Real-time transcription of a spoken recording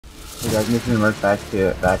Hey guys, Mr. Merc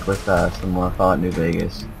back with some more Fallout New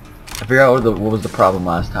Vegas. I figured out what was the problem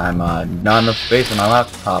last time. Not enough space on my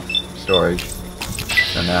laptop storage.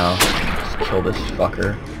 So now, just kill this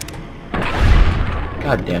fucker.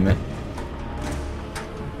 God damn it.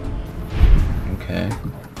 Okay.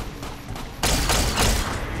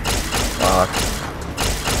 Fuck.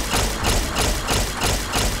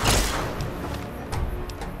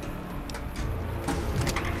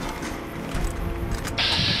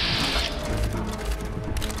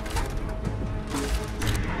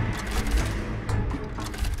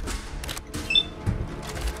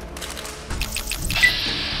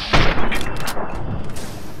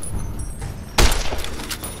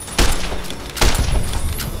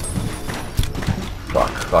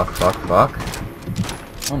 Fuck.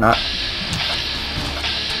 Oh, not.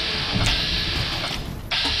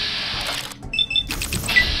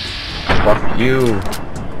 Fuck you.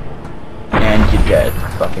 And you're dead.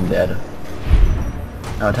 Fucking dead.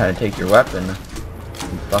 Now time to take your weapon and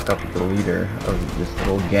fuck up the leader of this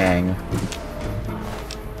little gang.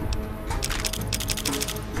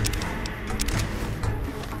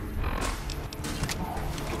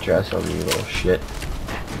 Get your ass over, you little shit.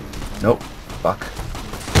 Nope. Fuck.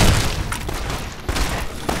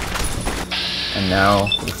 And now,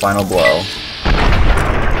 the final blow.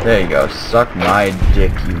 There you go. Suck my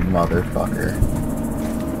dick, you motherfucker.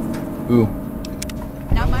 Ooh.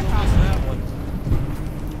 Not my problem.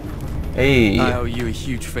 Hey. I owe you a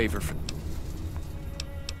huge favor for...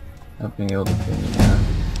 Not being able to pay me now.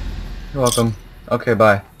 You're welcome. Okay,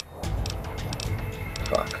 bye.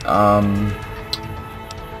 Fuck.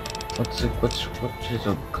 Which is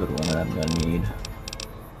a good one that I'm gonna need?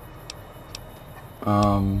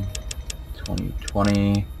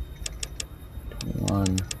 2020,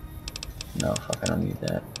 21. No, fuck, I don't need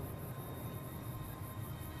that.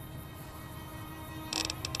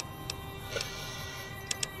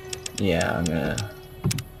 Yeah, I'm gonna.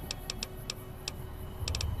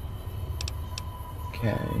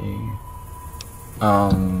 Okay.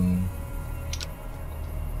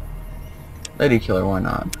 Lady Killer, why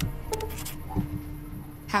not?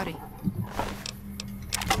 Howdy.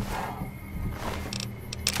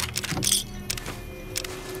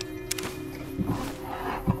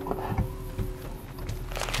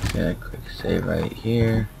 Yeah, quick save right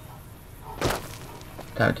here.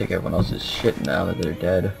 Time to take everyone else's shit now that they're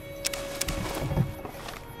dead.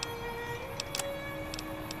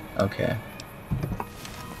 Okay.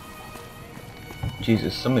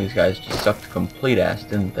 Jesus, some of these guys just sucked complete ass,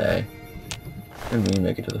 didn't they? Didn't even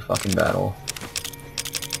make it to the fucking battle.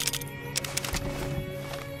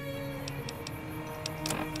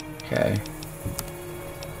 Okay.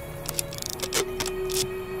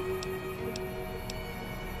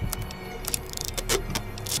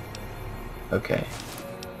 Okay.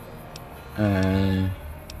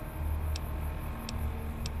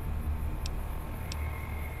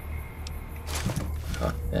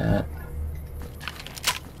 Fuck that.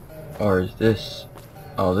 Or is this...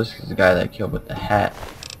 Oh, this is the guy that I killed with the hat.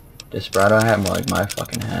 Desperado hat, more like my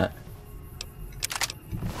fucking hat.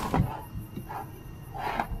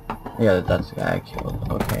 Yeah, that's the guy I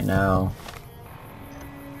killed. Okay, now...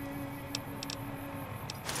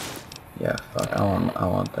 Yeah, fuck, I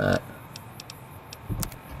want that.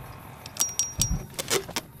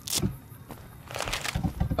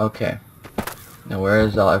 Okay. Now where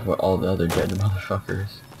is all the other dead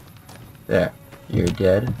motherfuckers? There. You're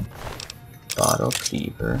dead. Bottle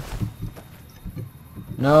keeper.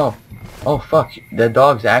 No! Oh fuck, that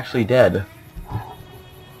dog's actually dead.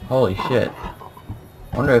 Holy shit.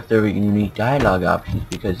 I wonder if there are unique dialogue options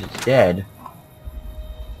because it's dead.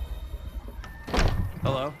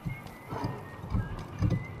 Hello?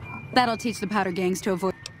 That'll teach the powder gangs to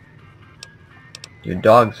avoid. Your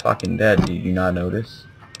dog's fucking dead, did you not notice?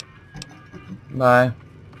 Bye.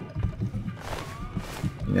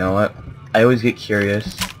 You know what? I always get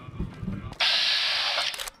curious.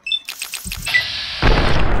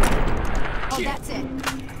 Oh, that's it.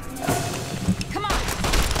 Come on.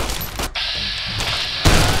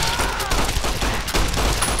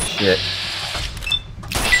 Shit.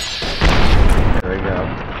 There we go.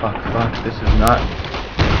 Fuck. This is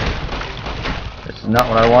not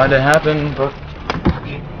what I wanted to happen, but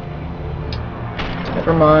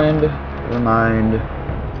never mind.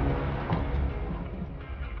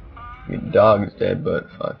 Your dog's dead, but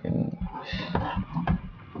fucking...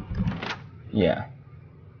 Yeah.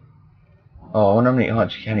 Oh, I wonder how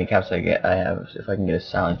many caps I have if I can get a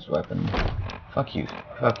silenced weapon. Fuck you,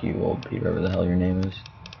 old Pete, whatever the hell your name is.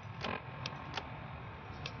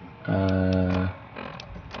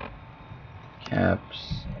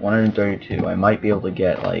 Caps 132. I might be able to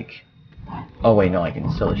get like Oh wait, no, I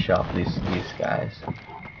can still shop these guys.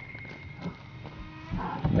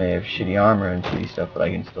 May have shitty armor and shitty stuff, but I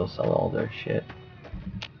can still sell all their shit.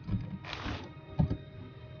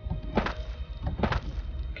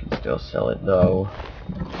 Can still sell it though.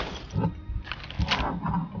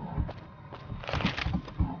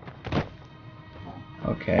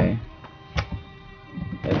 Okay.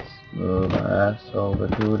 Let's move our ass over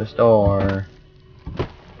to the store.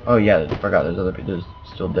 Oh yeah, I forgot there's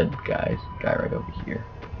still dead guys. Guy right over here.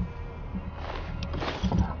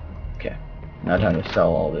 Okay. Now time to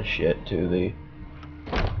sell all this shit to the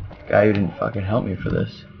guy who didn't fucking help me for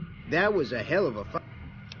this. That was a hell of a fight.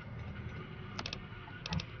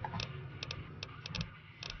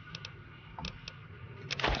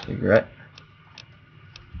 Cigarette.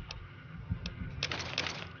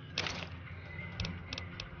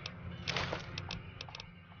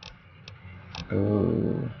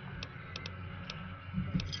 Ooh.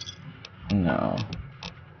 No.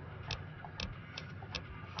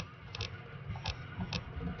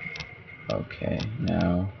 Okay,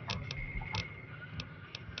 now.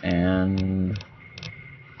 And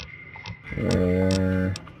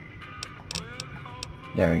where?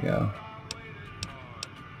 There we go.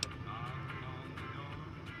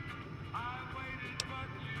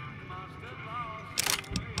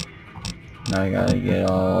 Now I gotta get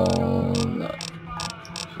all the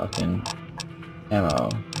fucking ammo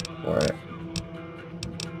for it.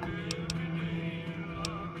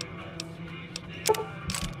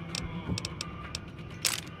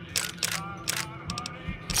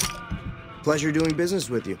 Pleasure doing business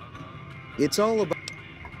with you. It's all about...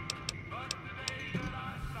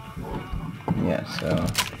 Yeah, so...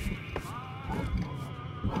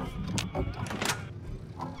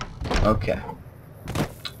 Okay.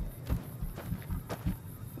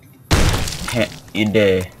 You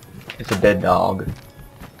dead. It's a dead dog.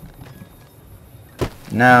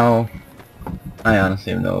 Now, I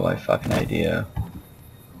honestly have no fucking idea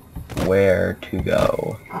where to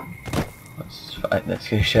go. That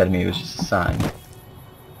scared the shit out of me. It was just a sign.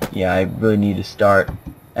 Yeah, I really need to start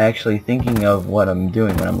actually thinking of what I'm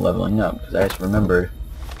doing when I'm leveling up, because I just remember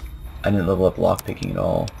I didn't level up lockpicking at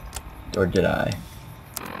all. Or did I?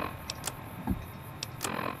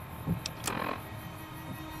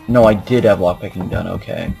 No, I did have lockpicking done,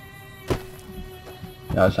 okay.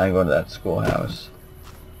 Now it's time to go to that schoolhouse.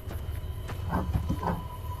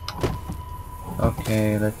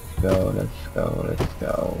 Okay, let's go, let's go, let's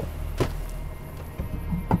go.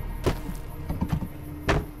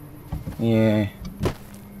 Yeah.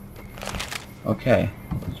 Okay,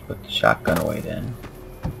 let's put the shotgun away then.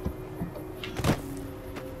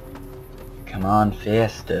 Come on,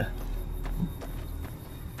 faster.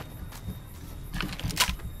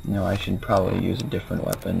 No, I should probably use a different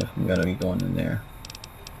weapon if I'm gonna be going in there.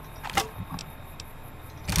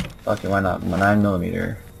 Fuck it, why not?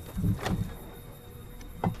 9mm.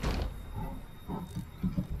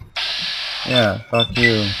 Yeah, fuck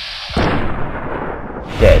you.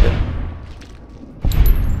 Dead.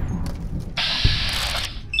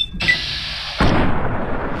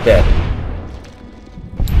 Dead.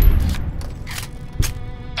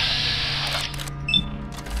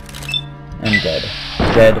 And dead.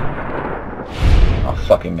 Dead. Oh,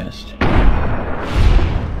 fucking missed.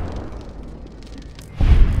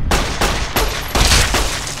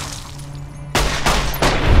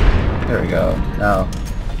 There we go. Now, I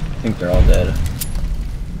think they're all dead.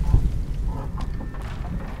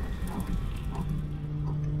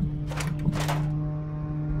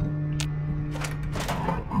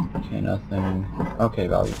 Okay, nothing. Okay,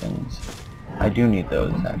 value things. I do need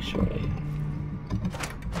those, actually.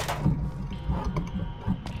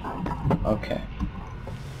 Okay.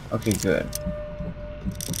 Okay, good.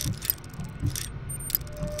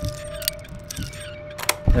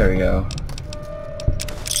 There we go.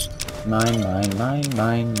 Mine.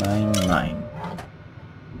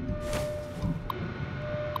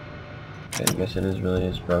 Okay, I guess it really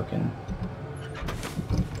is broken.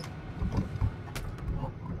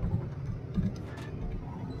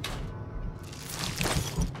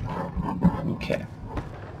 Okay.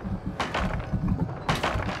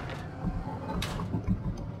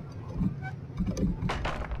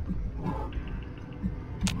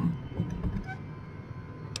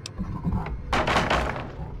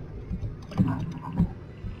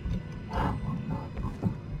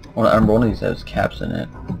 Well, I remember one of these has caps in it.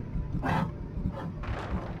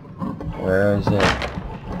 Where is it?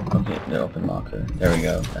 Okay, the open locker. There we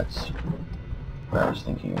go. That's where I was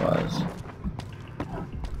thinking it was.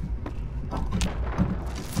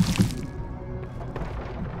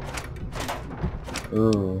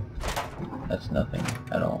 Ooh, that's nothing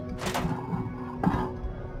at all.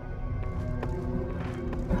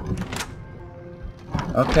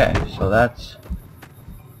 Okay, so that's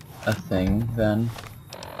a thing then.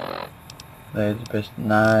 Laser pistol,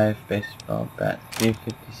 knife, baseball bat,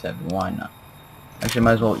 357. Why not? Actually,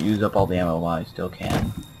 might as well use up all the ammo while I still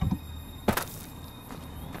can.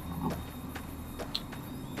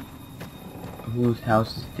 Whose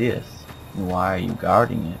house is this? Why are you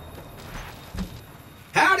guarding it?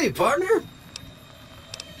 Howdy, partner.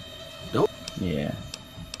 Yeah.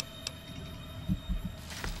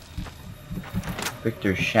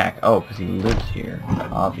 Victor's shack. Oh, because he lives here,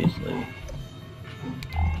 obviously.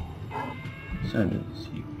 So does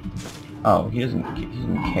he. Oh, he doesn't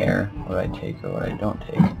care what I take or what I don't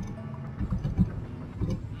take.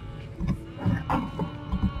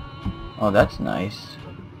 Oh, that's nice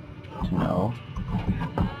to know.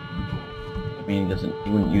 I mean, he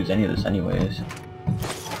wouldn't use any of this anyways.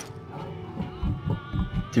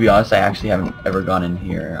 To be honest, I actually haven't ever gone in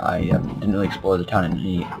here. I didn't really explore the town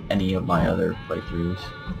in any of my other playthroughs.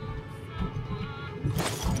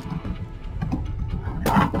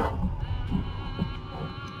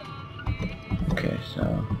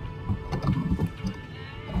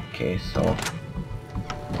 Okay, so...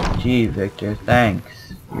 Gee, Victor,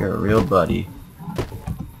 thanks. You're a real buddy.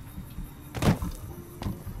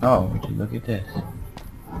 Oh, would you look at this?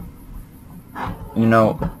 You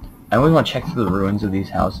know, I always want to check through the ruins of these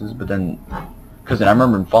houses, but then... Because I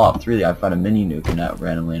remember in Fallout 3 I found a mini nuke in that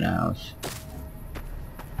randomly in a house.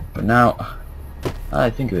 But now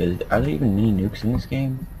I think of it, are there even mini nukes in this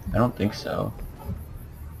game? I don't think so.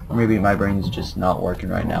 Or maybe my brain's just not working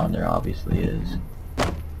right now and there obviously is.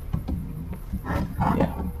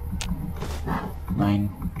 Yeah. Mine.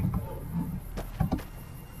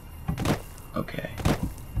 Okay.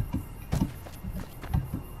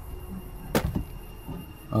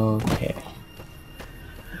 Okay.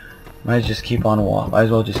 Might as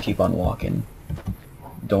well just keep on walking.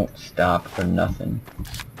 Don't stop for nothing.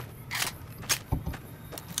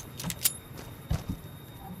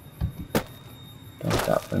 Don't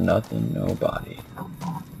stop for nothing, nobody.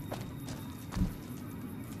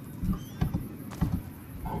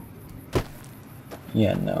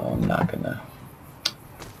 Yeah, no, I'm not gonna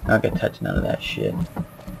touch none of that shit.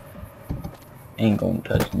 Ain't gonna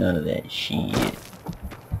touch none of that shit.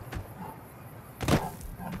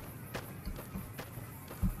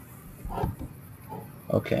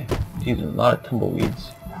 Okay, geez, there's a lot of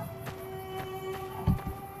tumbleweeds.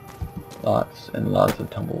 Lots and lots of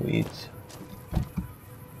tumbleweeds.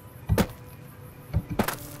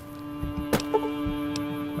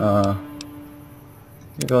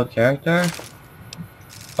 You build character?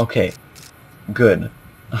 Okay, good.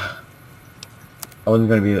 I wasn't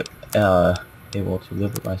gonna be able to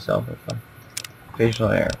live with myself if I... Facial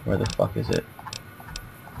hair, where the fuck is it?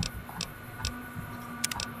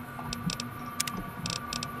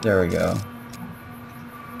 There we go.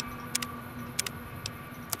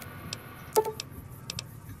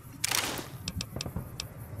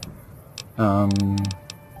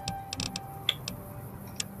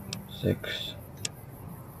 Six.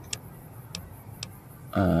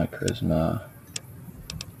 Charisma.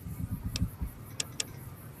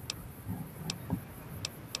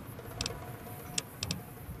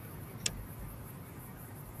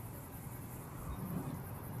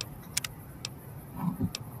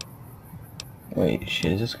 Wait,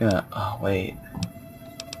 shit, is this gonna... Oh, wait.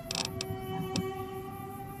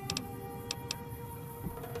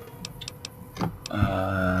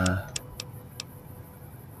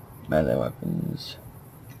 Melee weapons.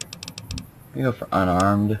 We go for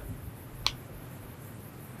unarmed.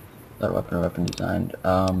 That weapon or weapon designed.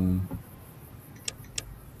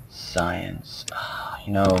 Science.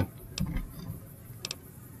 You know...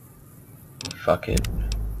 Fuck it.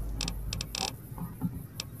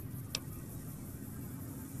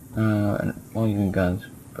 And well, even guns,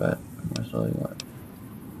 but most really what?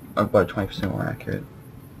 About 20% more accurate.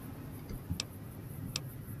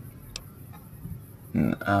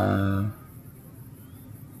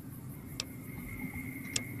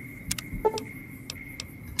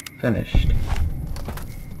 Finished.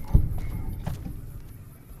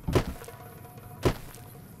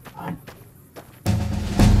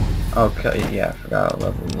 Okay, yeah, I forgot to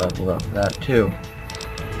level up that too.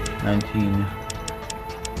 19.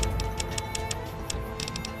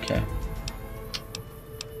 Okay.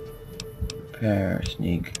 Repair,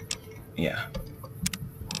 sneak. Yeah.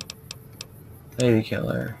 Baby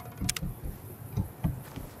killer.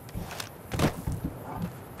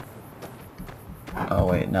 Oh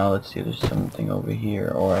wait, now let's see if there's something over here,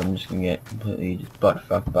 or I'm just gonna get completely just butt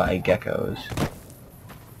fucked by geckos.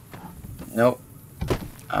 Nope.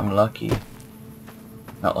 I'm lucky.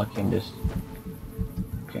 Not lucky, I'm just...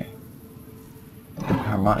 Okay.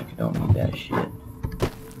 harmonica, don't need that shit.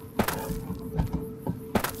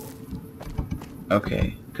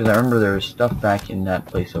 Okay, because I remember there was stuff back in that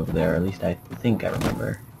place over there, at least I think I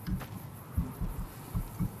remember.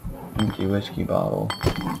 Empty whiskey bottle.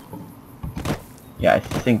 Yeah, I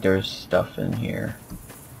think there's stuff in here.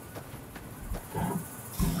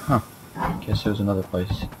 Huh. Guess there's another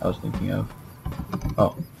place I was thinking of.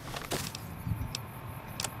 Oh.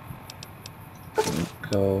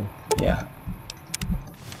 Go. Yeah.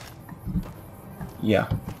 Yeah.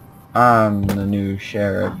 I'm the new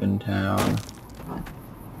sheriff in town.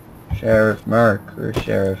 Sheriff Merc, or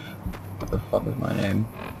Sheriff... What the fuck is my name?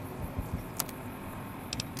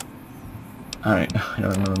 I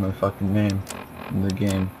don't remember my fucking name in the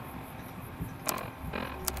game.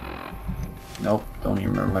 Nope, don't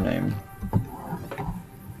even remember my name.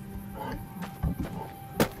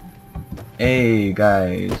 Hey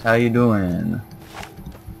guys, how you doing?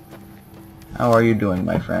 How are you doing,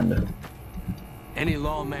 my friend? Any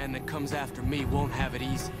lawman that comes after me won't have it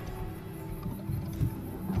easy.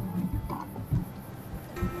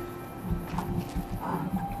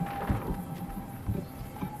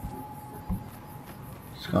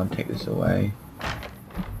 Just gonna take this away.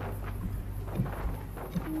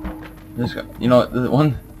 This, you know, the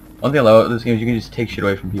one thing I love about this game is you can just take shit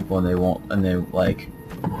away from people and they won't, and they like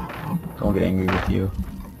don't get angry with you.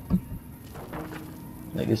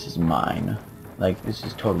 Like, this is mine. Like, this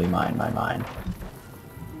is totally mine, mine.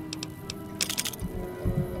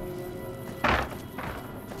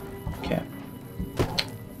 Okay.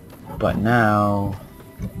 But now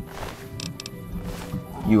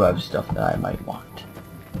you have stuff that I might want.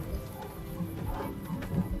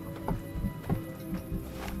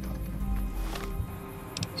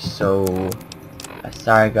 So, I'm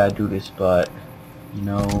sorry I gotta do this, but, you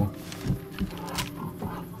know,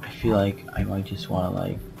 I feel like I might just wanna,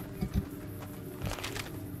 like,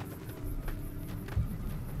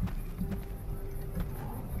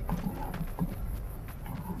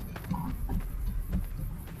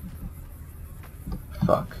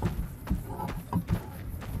 fuck.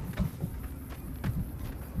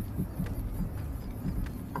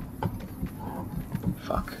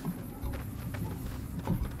 Fuck.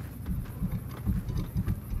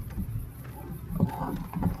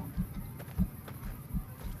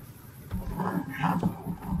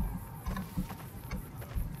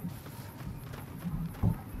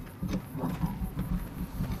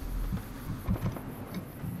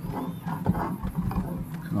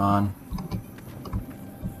 Come on.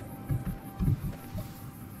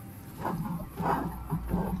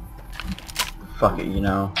 Fuck it, you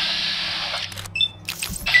know.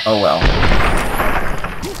 Oh well.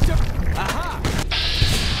 Aha!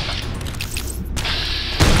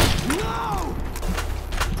 No!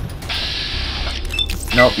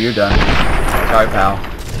 Nope, you're done. Sorry, pal.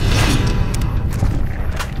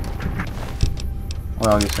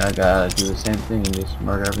 Well, I guess I gotta do the same thing and just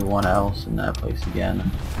murder everyone else in that place again.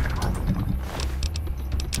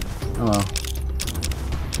 Oh well.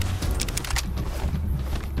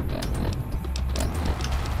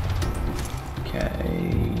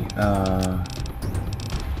 Okay,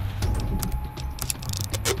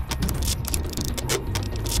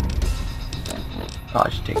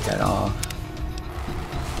 probably should take that off.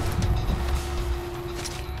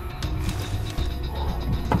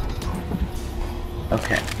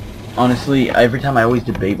 Okay. Honestly, every time I always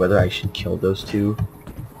debate whether I should kill those two,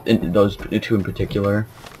 those two in particular.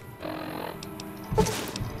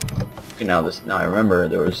 Okay, now I remember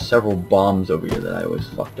there was several bombs over here that I was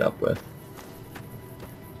fucked up with.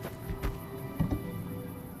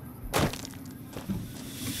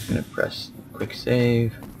 I'm gonna press quick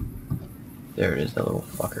save. There it is, that little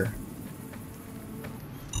fucker.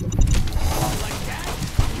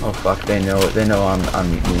 Oh fuck, they know it. They know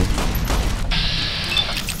I'm me.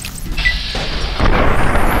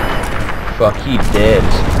 Fuck, he dead.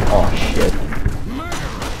 Oh shit.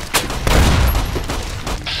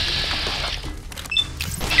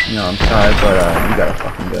 No, I'm sorry, but you gotta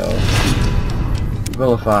fucking go.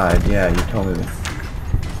 Vilified, yeah, you told me.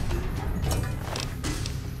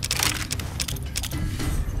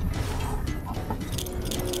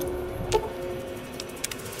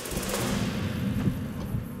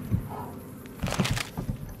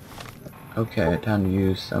 Okay, time to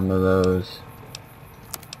use some of those.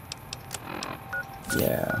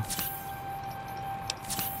 Yeah.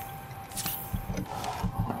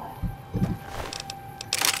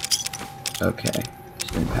 Okay,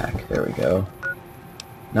 stim pack, there we go.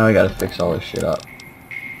 Now we gotta fix all this shit up.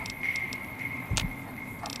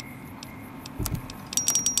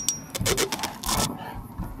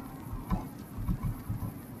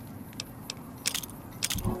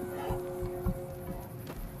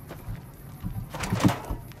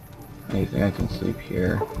 I think I can sleep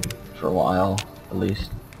here for a while, at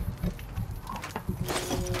least.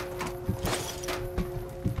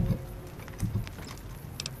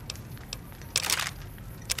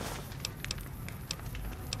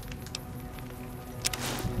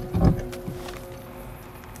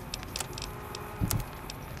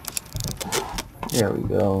 There we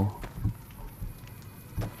go.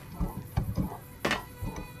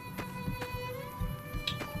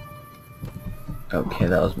 Okay,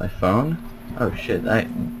 that was my phone. Oh shit,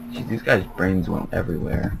 geez, these guys' brains went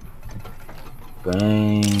everywhere.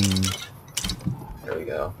 Brains. There we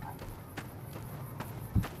go.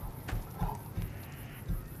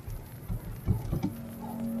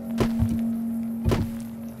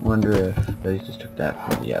 Wonder if they just took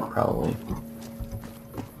that from me. Yeah, probably.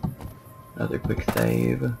 Another quick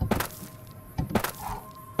save.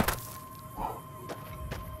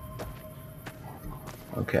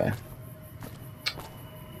 Okay.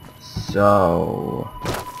 So...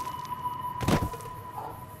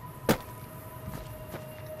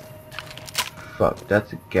 fuck,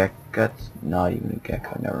 that's a gecko. That's not even a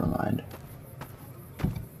gecko, never mind.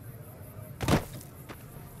 I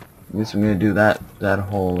guess I'm gonna do that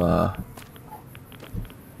whole,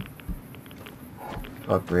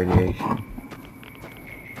 fuck radiation.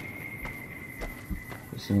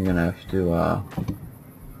 Guess I'm gonna have to,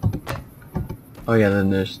 oh yeah, then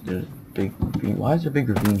there's big ravine. Why is there a big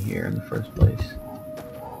ravine here in the first place?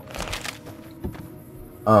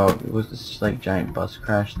 Oh, it was this like giant bus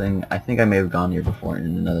crash thing. I think I may have gone here before in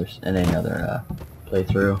another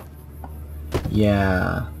playthrough.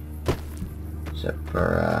 Yeah. Except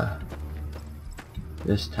for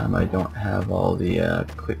this time I don't have all the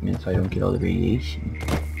equipment, so I don't get all the radiation.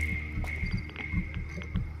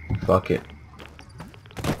 Fuck it.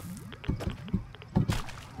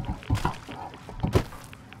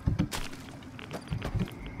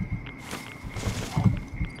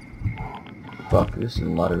 Fuck, this is a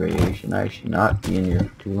lot of radiation. I should not be in here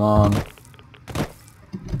for too long.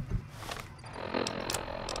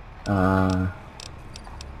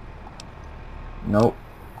 Nope.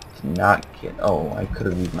 It's not get. Oh, I could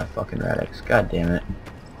have used my fucking Radix. God damn it.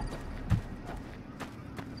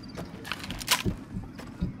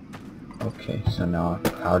 Okay, so now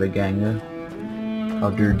powder ganger.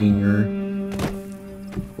 Powder ganger.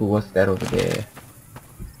 Ooh, what's that over there?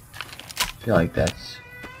 I feel like that's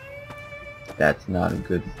not a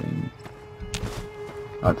good thing.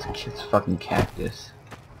 Oh, it's fucking cactus.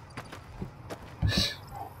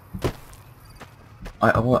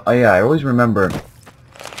 Yeah, I always remember.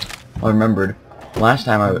 I remembered last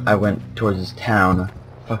time I went towards this town.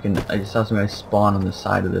 Fucking, I just saw some guy spawn on the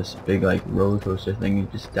side of this big like roller coaster thing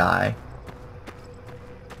and just die.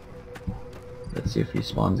 Let's see if he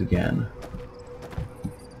spawns again.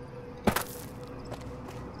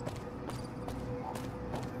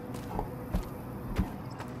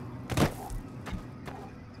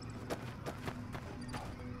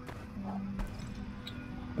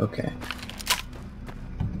 Okay.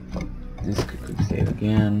 This could quick save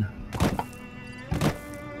again.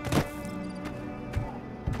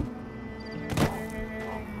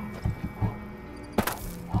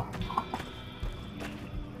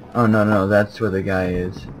 Oh no, that's where the guy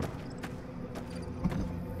is. I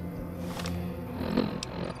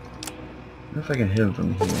wonder if I can hit him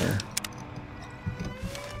from here.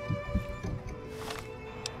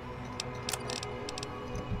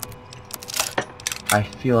 I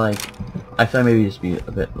feel like maybe just be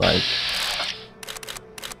a bit like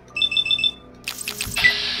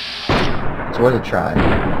it's worth a try.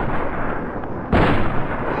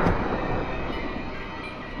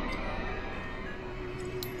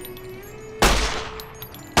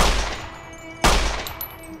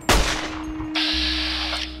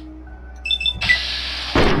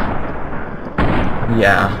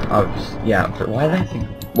 Yeah, but why did I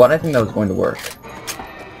think that was going to work?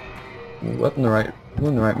 What in the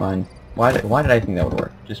right mind? Why did I think that would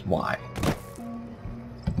work? Just why?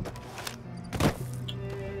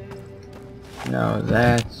 No,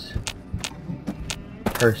 that's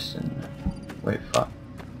person. Wait, fuck.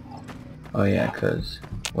 Oh yeah, cause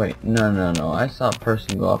wait, no. I saw a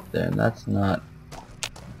person go up there, and that's not.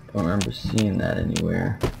 I don't remember seeing that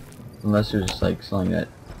anywhere, unless there's just like something that.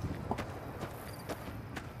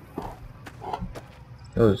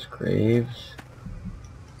 Those graves.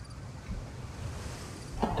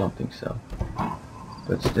 Don't think so.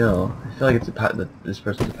 But still, I feel like it's this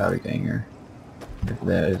person's a powder ganger. If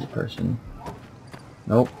that is a person.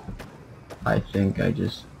 Nope. I think I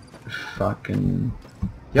just fucking...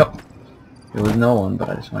 Yep. There was no one, but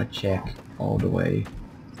I just want to check all the way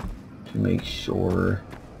to make sure.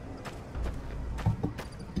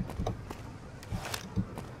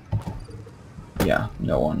 Yeah,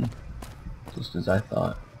 no one. Just as I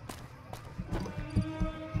thought.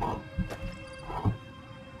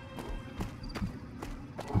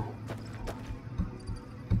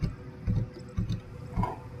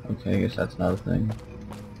 Okay, I guess that's not a thing.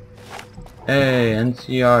 Hey,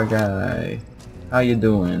 NCR guy. How you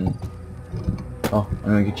doing? Oh, I'm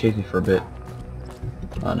gonna get chasing for a bit.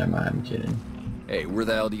 Oh, never mind, I'm kidding. Hey, where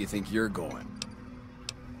the hell do you think you're going?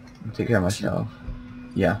 I'll take care of myself.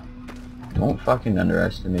 Yeah. Don't fucking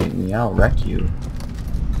underestimate me, I'll wreck you.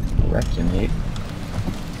 I'll wreck you, mate.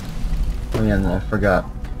 Oh yeah, and I forgot.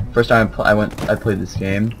 First time I played this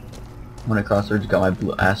game, when I crossed swords, got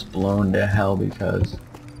my ass blown to hell because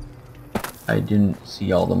I didn't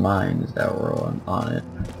see all the mines that were on it.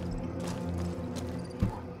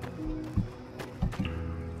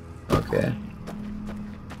 Okay.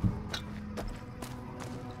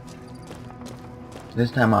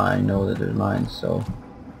 This time I know that there's mines, so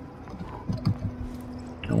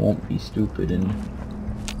I won't be stupid and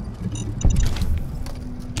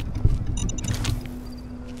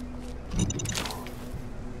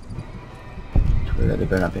there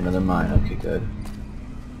better not be another mine. Okay, good.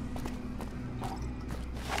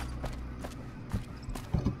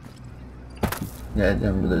 Yeah,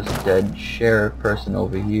 then there's a dead sheriff person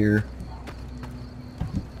over here.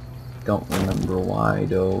 Don't remember why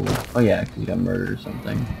though. Oh yeah, because he got murdered or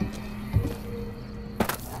something.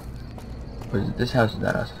 Or is it this house or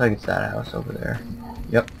that house? I feel like it's that house over there.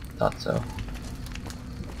 Yep, thought so.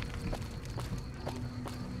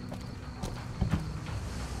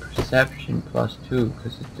 Perception +2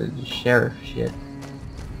 because it's the sheriff shit.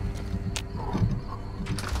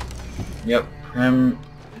 Yep, prim.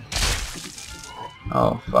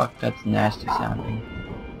 Oh fuck, that's nasty sounding.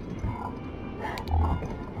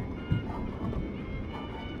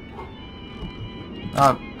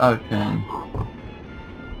 Okay.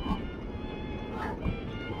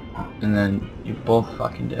 And then you're both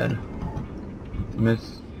fucking dead.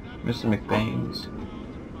 Mr. McBain's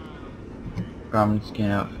Brahmin skin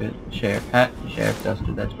outfit, sheriff hat, sheriff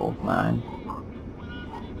duster, that's both mine.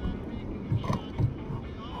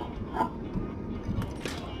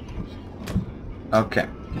 Okay,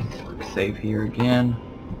 let's quick save here again.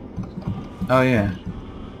 Oh yeah.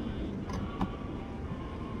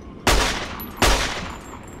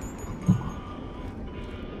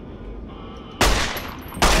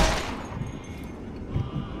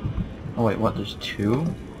 Oh wait, what, there's two?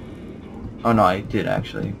 Oh no, I did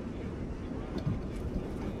actually.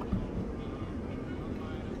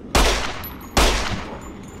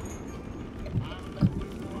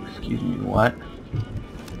 Excuse me, what?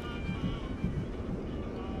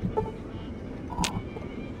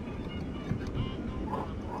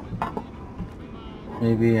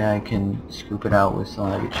 Maybe I can scoop it out with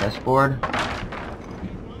something like a chessboard?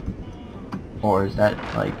 Or is that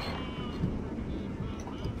like...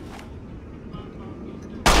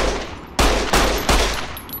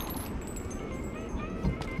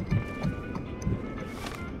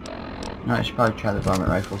 No, I should probably try the varmint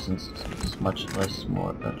rifle since it's much more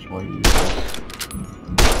useless.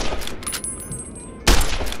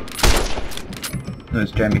 No,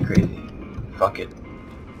 it's driving me crazy. Fuck it.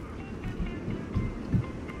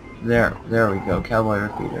 There we go, cowboy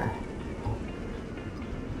repeater.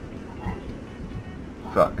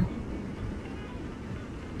 Fuck.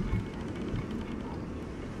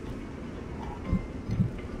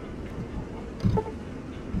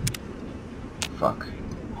 Fuck.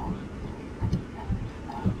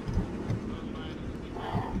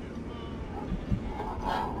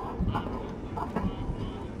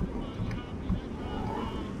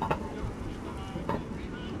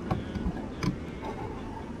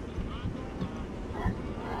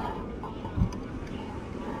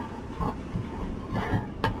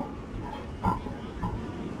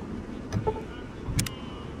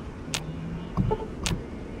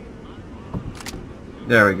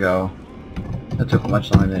 There we go. That took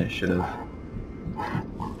much longer than it should have.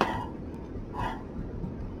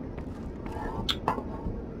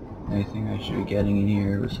 Anything I should be getting in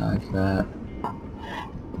here besides that?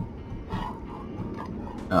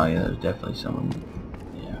 Oh yeah, there's definitely someone.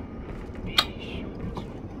 Yeah.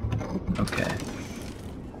 Okay.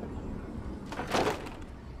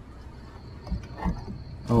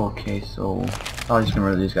 Okay, so I'll just get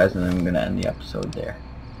rid of these guys and then I'm gonna end the episode there.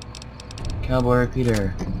 Cowboy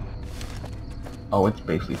repeater. Oh, it's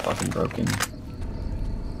basically fucking broken.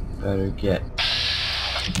 Better get.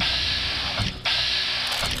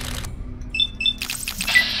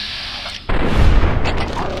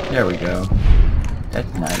 There we go.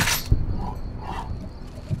 That's nice.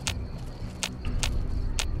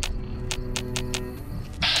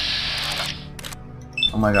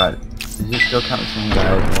 my god. Is this still count the same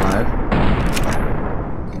guys alive?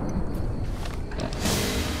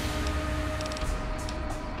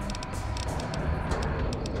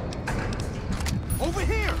 Over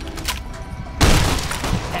here!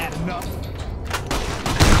 Had enough.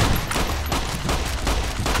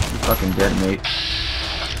 You're fucking dead, mate.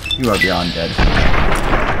 You are beyond dead.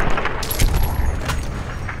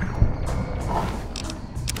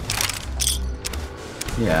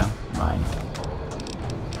 Yeah, mine.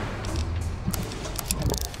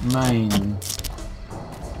 Mine.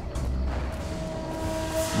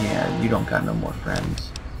 Yeah, you don't got no more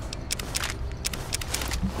friends.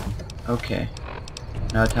 Okay.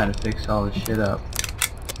 Now time to fix all this shit up.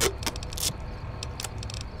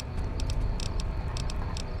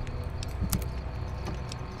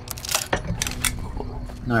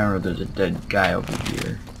 Now I remember there's a dead guy over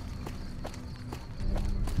here.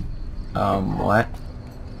 What?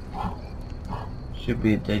 Should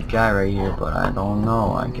be a dead guy right here, but I don't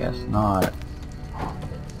know. I guess not.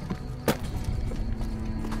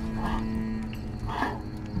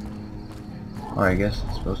 Or I guess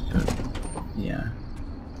it's supposed to. Yeah.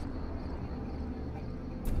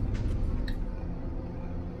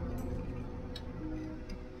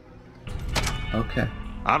 Okay.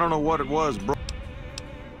 I don't know what it was, bro.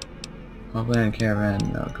 Mobile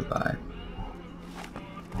caravan, no, goodbye.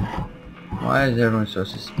 Why is everyone so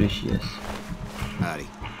suspicious? Howdy.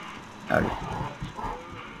 Howdy.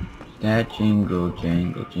 That jingle,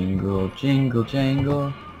 jangle, jingle, jingle,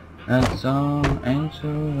 jangle. That song ain't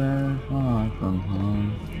so very far from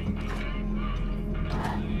home.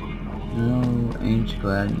 No, ain't you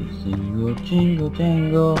glad you single, jingle,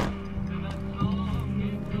 jangle.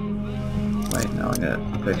 Wait, no, I got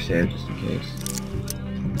a quick save just in case.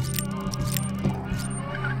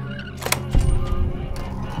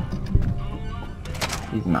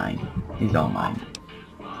 He's mine. He's all mine.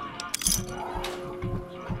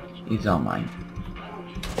 He's all mine.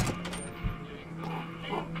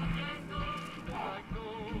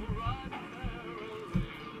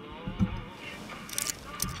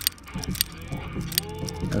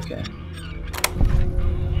 Okay.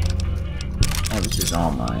 Oh, this is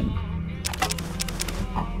all mine.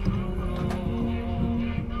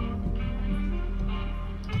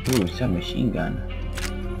 Ooh, submachine gun.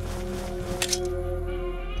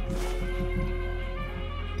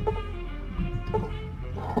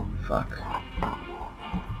 Fuck.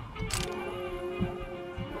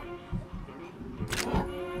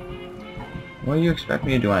 What do you expect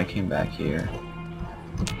me to do when I came back here?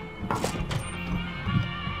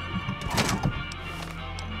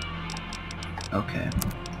 Okay.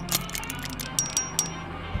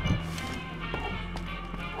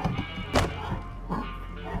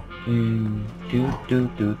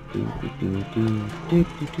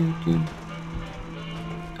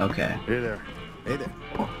 Okay. Hey there. Hey there.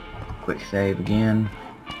 Quick save again.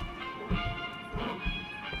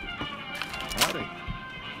 Howdy.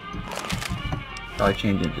 Probably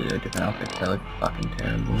change into a different outfit 'cause I look fucking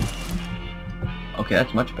terrible. Okay,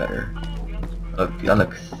 that's much better. Look, I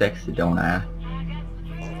look sexy, don't I?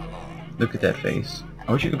 Look at that face.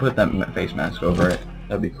 I wish you could put that face mask over it.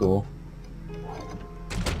 That'd be cool.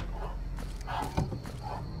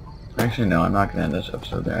 Actually, no, I'm not gonna end this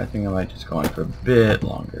episode there. I think I might just go on for a bit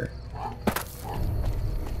longer.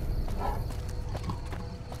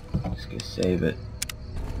 Just gonna save it.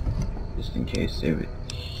 Just in case, save it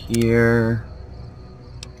here.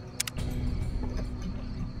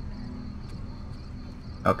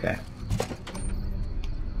 Okay.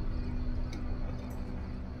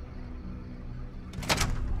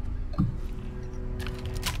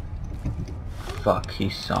 Fuck, he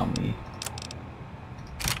saw me.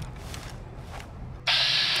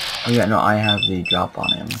 Oh yeah, no, I have the drop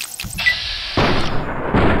on him.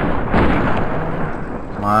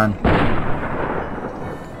 Come on.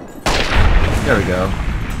 There we go.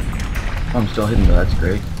 Oh, I'm still hidden though, that's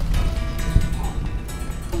great.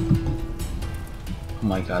 Oh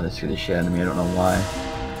my god, that scared the shit out of me, I don't know why.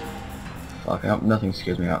 Fuck, nothing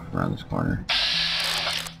scares me out from around this corner.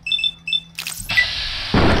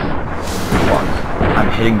 Fuck,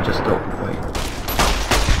 I'm hitting just the... wait.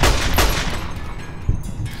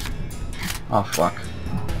 Oh fuck.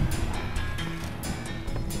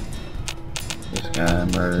 This guy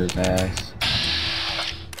murders ass.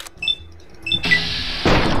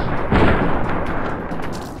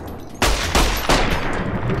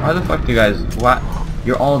 Why the fuck do you guys... what?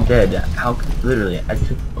 You're all dead. How... literally, I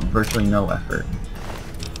took virtually no effort.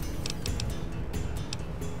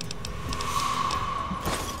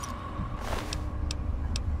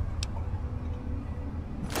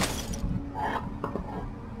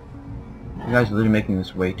 You guys are literally making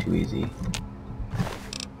this way too easy.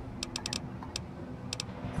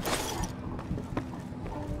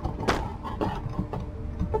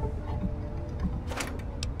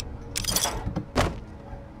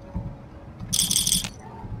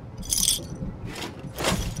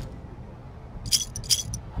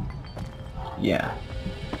 Yeah.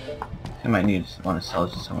 I might want to sell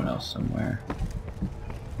it to someone else somewhere.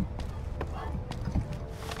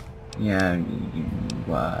 Yeah,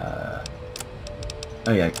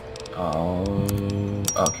 oh yeah. Oh,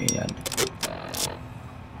 okay, yeah.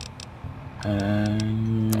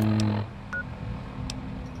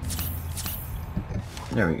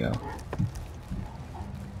 There we go.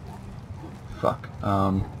 Fuck.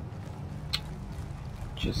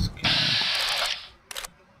 Just gonna...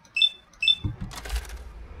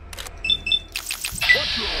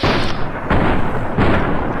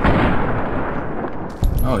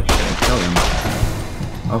 Oh shit, I killed him.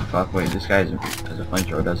 Oh fuck, wait, this guy has a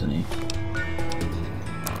flamethrower, doesn't he?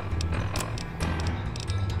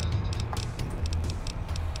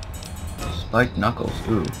 Spiked knuckles,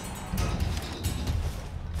 ooh.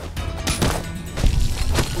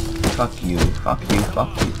 Fuck you, fuck you,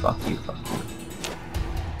 fuck you, fuck you, fuck you.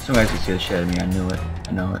 Some guys can see the shit out of me, I knew it.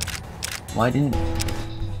 I know it. Why didn't...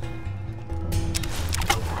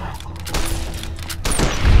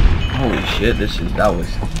 Holy shit,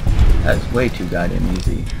 that's way too goddamn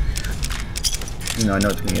easy. You know, I know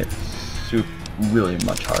it's gonna get really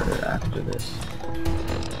much harder after this.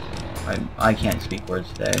 I can't speak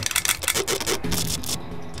words today.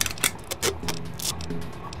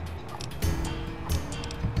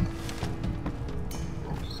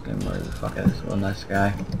 Just gonna murder the fuck out of this one nice guy.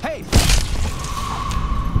 Hey!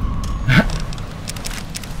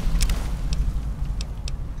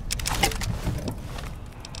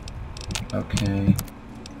 Okay.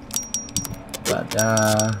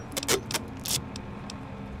 Ba-da.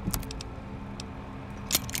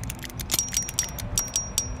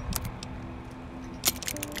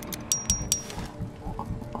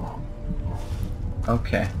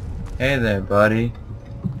 Okay. Hey there, buddy.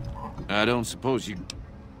 I don't suppose you...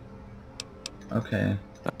 Okay.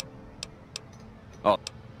 Oh.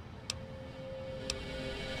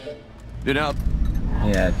 You know...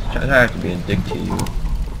 Yeah, it's trying to be a dick to you.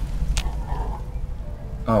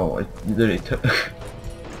 Oh, it literally took...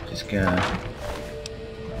 Just gonna...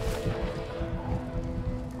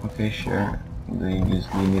 Okay, sure. Then you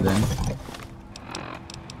just leave me then.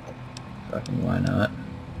 Fucking why not?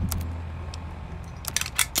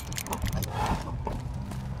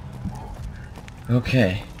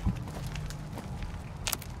 Okay.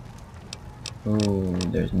 Oh,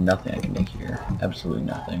 there's nothing I can make here. Absolutely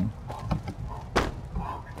nothing.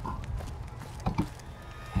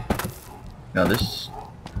 No, this...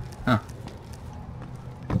 Huh.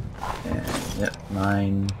 And, yep,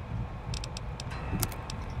 9...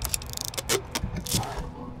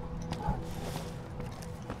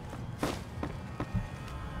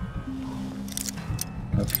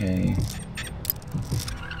 Okay.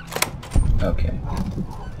 Okay.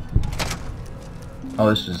 Oh,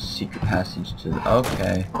 this is a secret passage to the...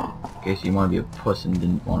 Okay. In case you want to be a puss and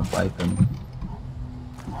didn't want to fight them.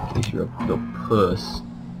 In case you're a little puss.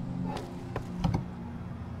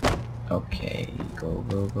 Okay. Go,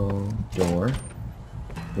 go, go. Door.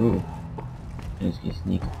 Ooh. And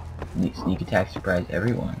it's sneak attack, surprise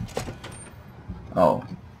everyone. Oh.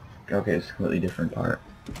 Okay, it's a completely different part.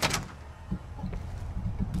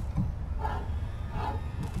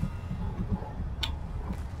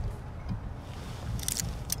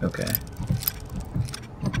 Okay.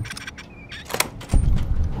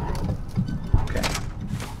 Okay.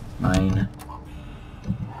 Mine.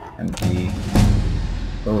 Empty.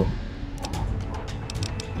 Oh.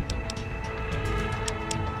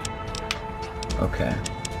 Okay.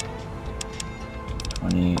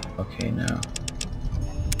 20. Okay, now.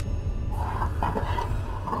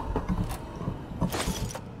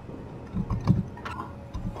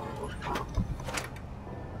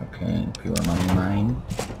 Okay, pure money mine.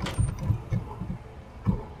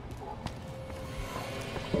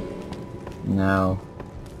 Now,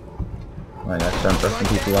 I gotta start busting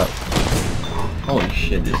people up. Holy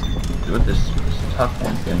shit, this tough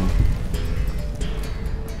one thing.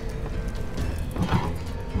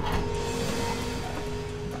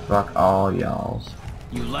 Fuck all y'alls.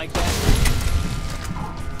 You like that?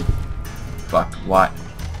 Fuck, what?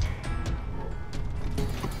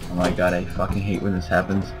 Oh my god, I fucking hate when this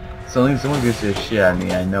happens. Someone's gonna say shit at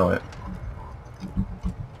me, I know it.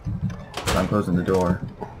 So I'm closing the door.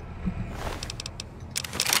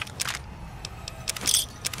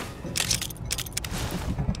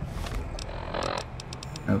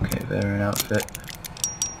 Okay, veteran outfit.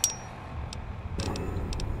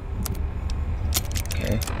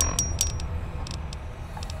 Okay.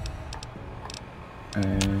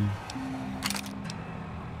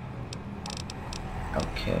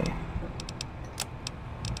 Okay.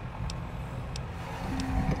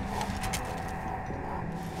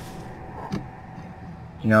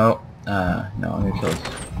 You know, no, I'm gonna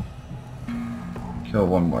kill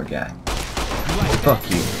one more guy. Fuck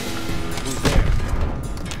you. Who's there?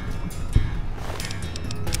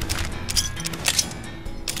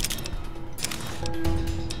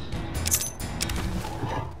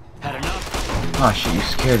 Had enough? Oh shit, you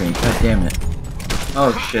scared me, god damn it.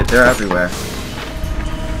 Oh shit, they're everywhere.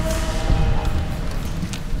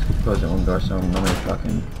 Close that one door so nobody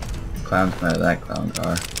fucking clowns come out of that clown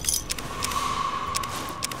car.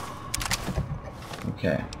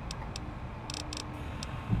 Okay.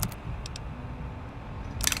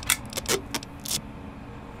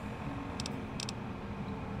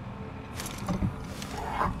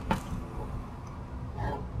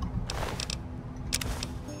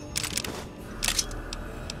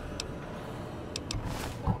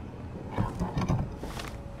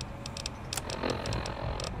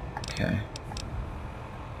 Okay.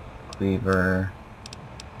 Cleaver.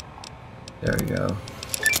 There we go.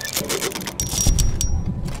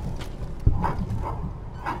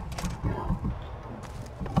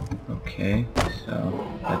 Okay, so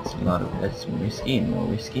that's that's whiskey and more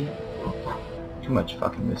whiskey. Too much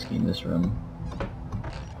fucking whiskey in this room.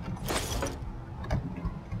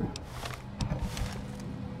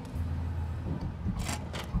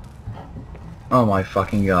 Oh my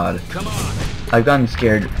fucking god. Come on! I've gotten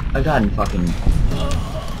fucking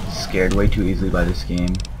scared way too easily by this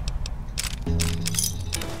game.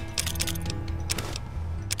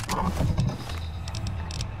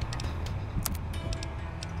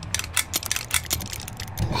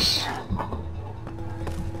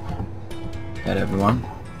 Got everyone.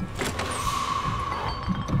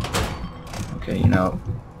 Okay, you know.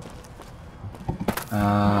 No,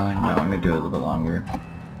 I'm gonna do it a little bit longer.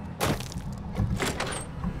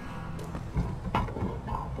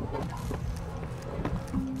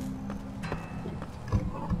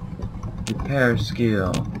 Repair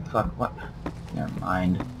skill. Fuck, what? Never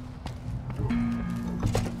mind.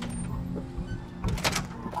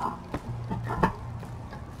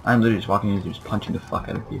 I'm literally just walking in, just punching the fuck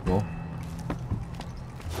out of people.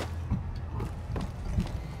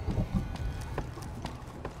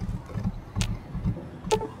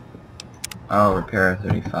 Oh, repair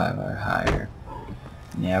 35 or higher.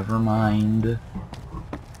 Never mind.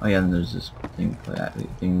 Oh yeah, and there's this thing for that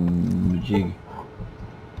thing jig.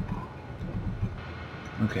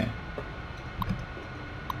 Okay.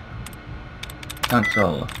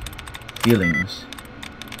 Console. Feelings.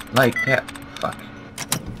 Like that. Fuck.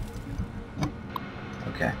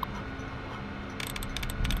 Okay.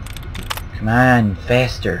 Come on,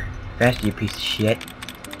 faster. Faster, you piece of shit.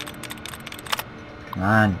 Come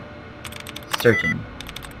on. Searching.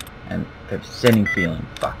 And sending feeling.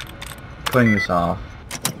 Fuck. Putting this off.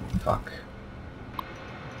 Fuck.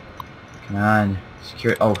 Come on.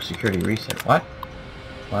 Security reset. What?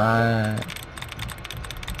 What?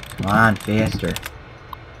 Come on, faster.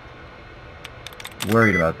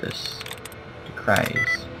 Worried about this.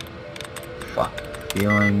 Decries. Fuck.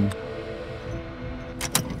 Feeling.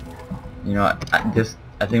 You know what? I think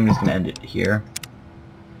I'm just gonna end it here.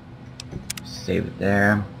 Save it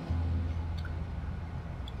there.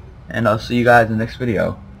 And I'll see you guys in the next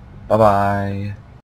video. Bye bye.